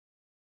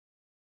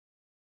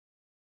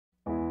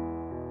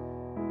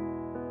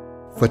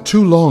For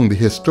too long, the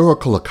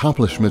historical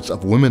accomplishments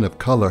of women of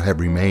color have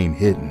remained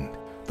hidden.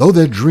 Though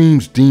their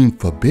dreams deemed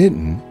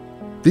forbidden,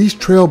 these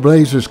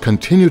trailblazers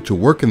continue to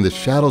work in the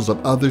shadows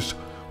of others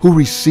who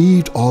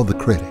received all the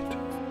credit.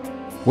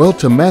 Well,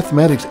 to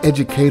mathematics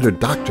educator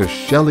Dr.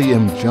 Shelly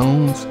M.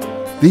 Jones,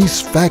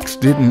 these facts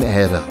didn't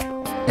add up,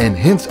 and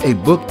hence a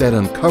book that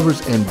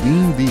uncovers and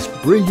beams these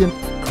brilliant,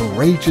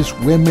 courageous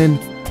women,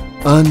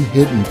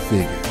 unhidden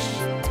figures.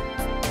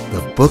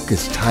 The book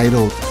is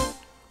titled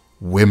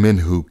Women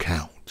Who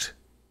Count.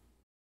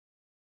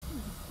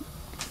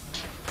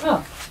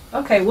 Oh,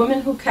 okay,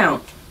 Women Who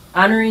Count,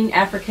 Honoring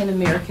African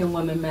American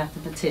Women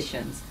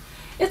Mathematicians.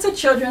 It's a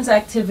children's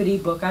activity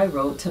book I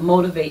wrote to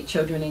motivate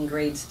children in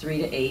grades 3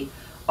 to 8,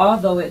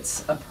 although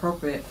it's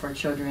appropriate for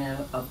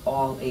children of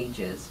all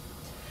ages.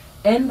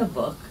 In the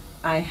book,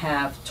 I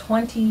have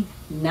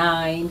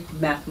 29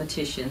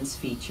 mathematicians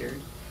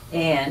featured,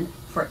 and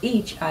for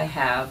each I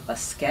have a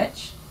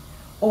sketch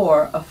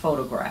or a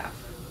photograph.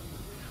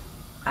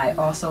 I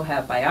also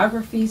have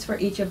biographies for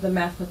each of the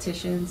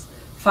mathematicians,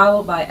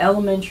 followed by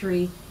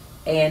elementary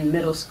and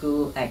middle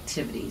school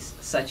activities,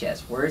 such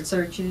as word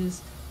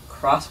searches,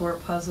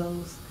 crossword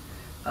puzzles,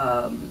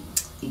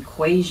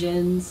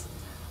 equations,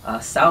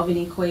 solving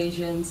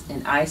equations,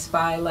 an I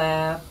Spy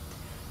lab,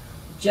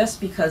 just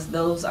because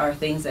those are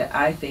things that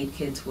I think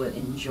kids would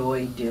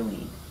enjoy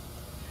doing.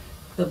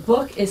 The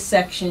book is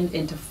sectioned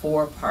into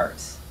 4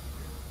 parts.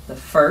 The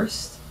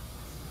first,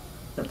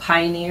 the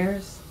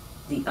pioneers,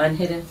 the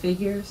unhidden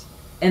figures,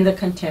 and the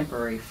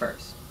contemporary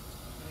first.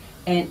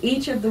 And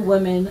each of the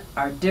women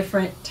are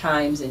different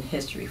times in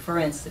history. For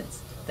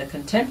instance, the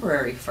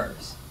contemporary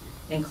first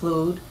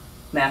include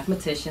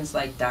mathematicians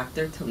like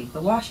Dr. Talitha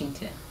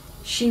Washington.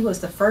 She was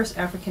the first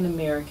African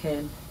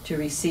American to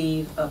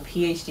receive a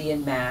PhD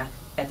in math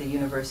at the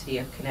University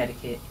of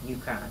Connecticut,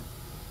 UConn.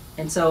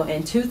 And so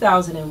in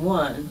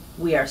 2001,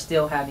 we are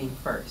still having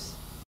first.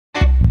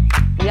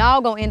 We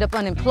all gonna end up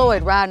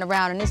unemployed riding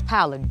around in this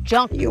pile of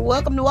junk. You're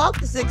welcome to walk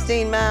the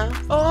 16 miles.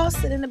 Or I'll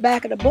sit in the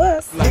back of the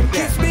bus. Like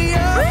that.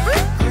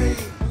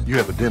 You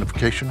have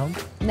identification number?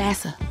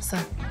 NASA,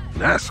 sir.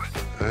 NASA?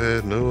 I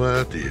had no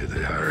idea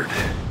they hired.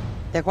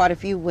 There are quite a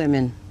few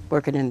women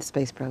working in the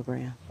space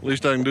program.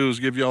 Least I can do is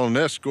give y'all an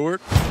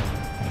escort.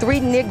 3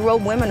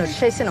 Negro women are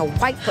chasing a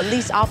white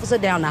police officer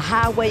down the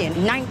highway in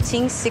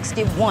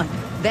 1961.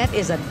 That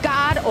is a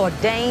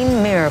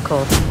God-ordained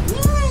miracle.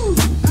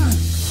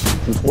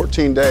 In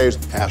 14 days,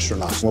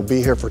 astronauts will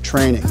be here for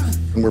training.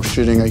 And we're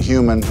shooting a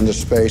human into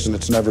space, and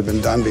it's never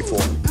been done before.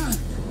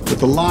 With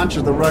the launch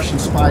of the Russian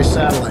spy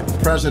satellite, the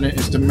president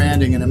is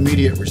demanding an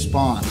immediate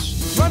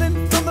response.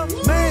 Running from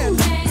the man.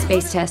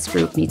 Space test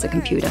group needs a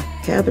computer.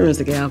 Catherine's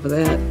the gal for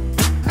that.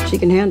 She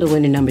can handle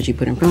any numbers you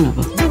put in front of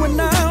her. You and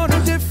I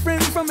are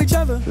different from each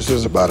other. This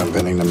is about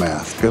inventing the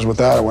math, because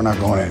without it, we're not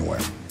going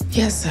anywhere.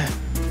 Yes, sir.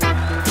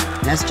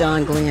 That's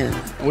John Glenn.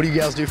 What do you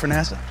guys do for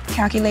NASA?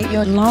 Calculate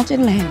your launch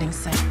and landing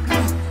site.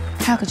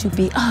 How could you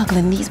be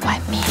ogling these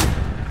white men?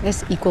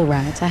 That's equal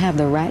rights. I have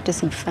the right to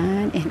see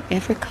fine in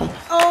every color.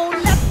 Oh,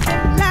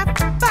 left,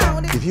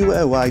 found it. If you were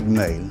a white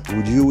male,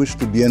 would you wish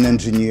to be an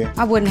engineer?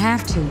 I wouldn't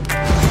have to.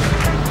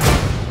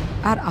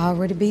 I'd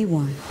already be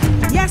one.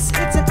 Yes,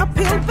 it's an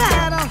uphill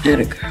battle.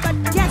 Hit it, girl.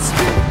 But guess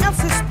who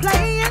else is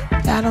playing?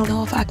 I don't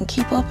know if I can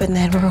keep up in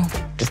that room.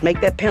 Just make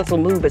that pencil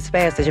move as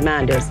fast as your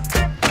mind does.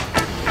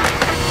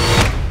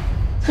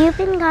 You've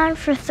been gone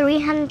for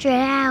 300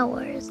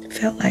 hours.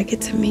 Felt like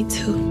it to me,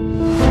 too.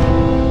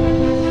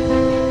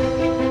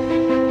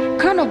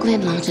 Colonel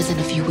Glenn launches in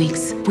a few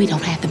weeks. We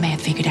don't have the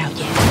math figured out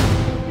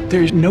yet.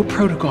 There's no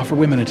protocol for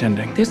women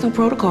attending. There's no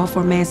protocol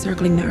for a man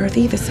circling the Earth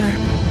either, sir.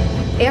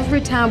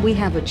 Every time we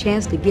have a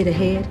chance to get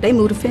ahead, they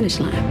move the finish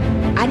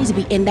line. I need to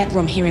be in that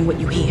room hearing what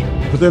you hear.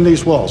 Within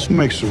these walls, who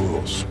makes the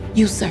rules?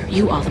 You, sir.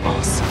 You are the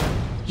boss.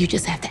 You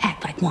just have to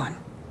act like one,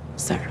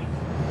 sir.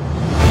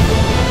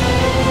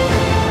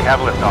 We have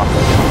liftoff.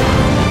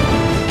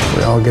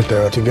 We all get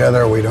there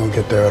together, or we don't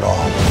get there at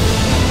all.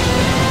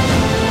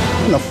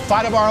 In the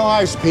fight of our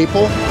lives,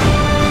 people.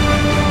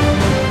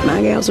 My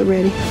gals are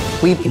ready.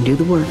 We can do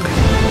the work.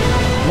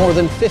 More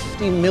than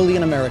 50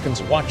 million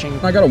Americans watching.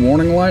 I got a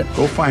warning light.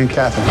 Go find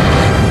Katherine.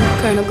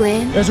 Colonel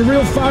Glenn. There's a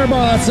real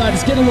fireball outside.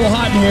 It's getting a little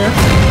hot in here.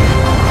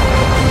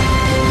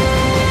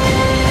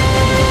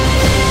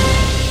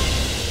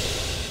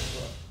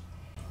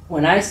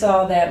 When I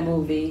saw that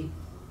movie,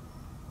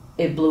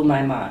 it blew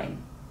my mind.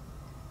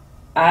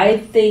 I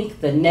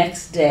think the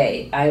next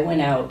day I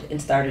went out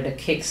and started a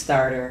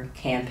Kickstarter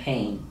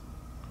campaign.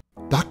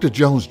 Dr.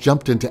 Jones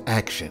jumped into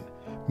action,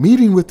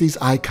 meeting with these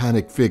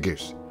iconic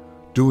figures,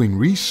 doing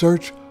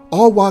research,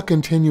 all while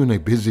continuing a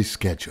busy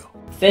schedule.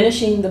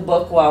 Finishing the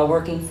book while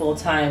working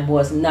full-time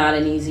was not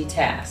an easy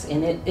task,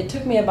 and it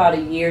took me about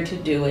a year to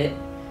do it,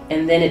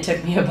 and then it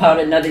took me about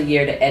another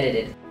year to edit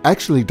it.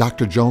 Actually,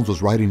 Dr. Jones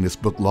was writing this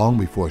book long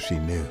before she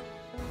knew.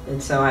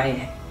 And so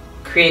I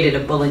created a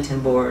bulletin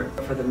board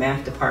for the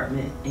math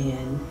department,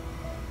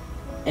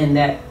 and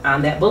that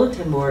on that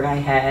bulletin board I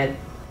had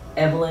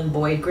Evelyn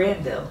Boyd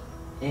Granville,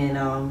 and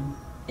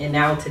And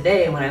now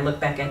today, when I look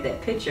back at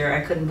that picture,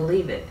 I couldn't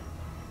believe it,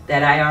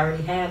 that I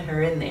already had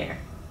her in there.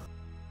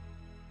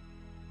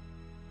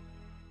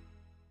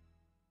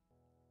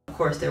 Of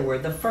course, there were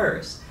the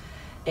first.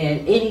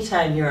 And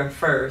anytime you're a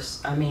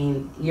first, I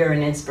mean, you're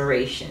an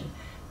inspiration.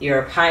 You're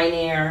a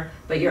pioneer,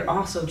 but you're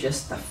also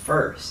just the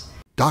first.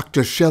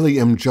 Dr. Shelly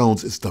M.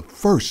 Jones is the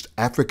first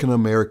African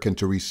American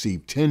to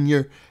receive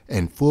tenure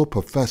and full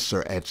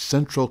professor at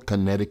Central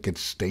Connecticut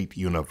State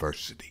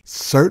University.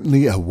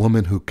 Certainly a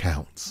woman who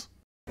counts.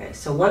 Okay,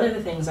 so one of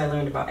the things I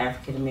learned about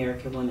African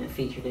American women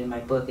featured in my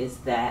book is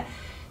that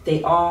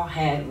they all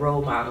had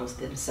role models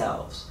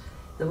themselves.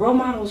 The role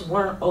models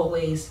weren't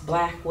always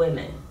black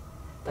women,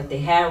 but they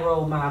had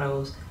role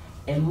models,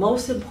 and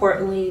most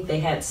importantly, they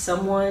had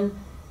someone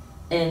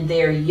in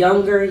their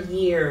younger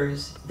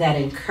years that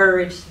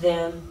encouraged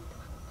them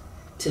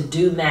to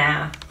do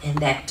math and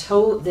that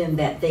told them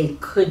that they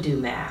could do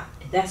math.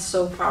 That's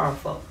so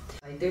powerful.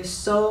 Like, there's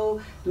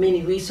so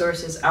many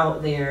resources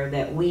out there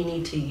that we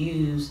need to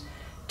use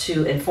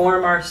to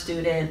inform our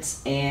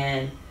students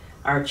and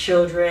our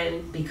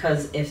children,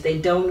 because if they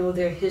don't know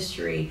their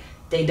history,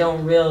 they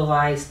don't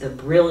realize the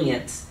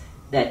brilliance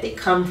that they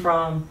come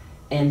from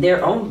and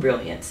their own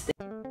brilliance.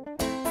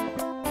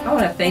 I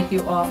want to thank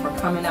you all for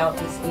coming out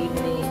this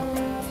evening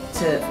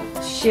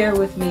to share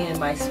with me in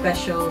my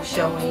special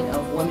showing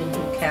of Women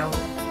Who Count,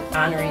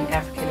 honoring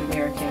African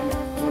American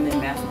women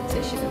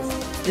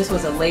mathematicians. This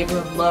was a labor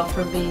of love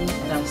for me,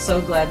 and I'm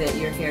so glad that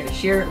you're here to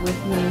share it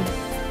with me.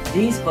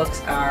 These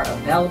books are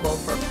available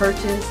for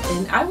purchase,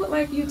 and I would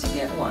like you to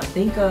get one.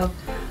 Think of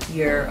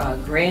your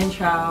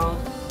grandchild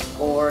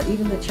or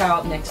even the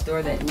child next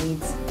door that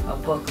needs a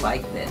book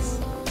like this.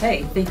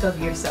 Hey, think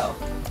of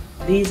yourself.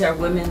 These are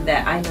women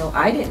that I know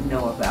I didn't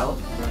know about,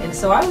 and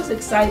so I was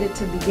excited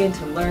to begin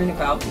to learn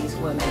about these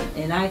women,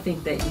 and I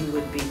think that you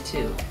would be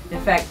too.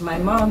 In fact, my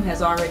mom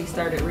has already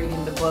started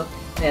reading the book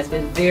and has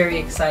been very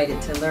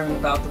excited to learn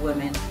about the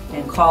women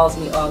and calls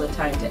me all the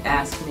time to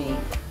ask me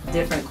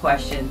different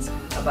questions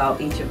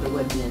about each of the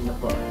women in the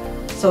book.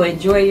 So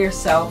enjoy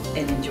yourself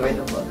and enjoy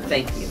the book.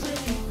 Thank you.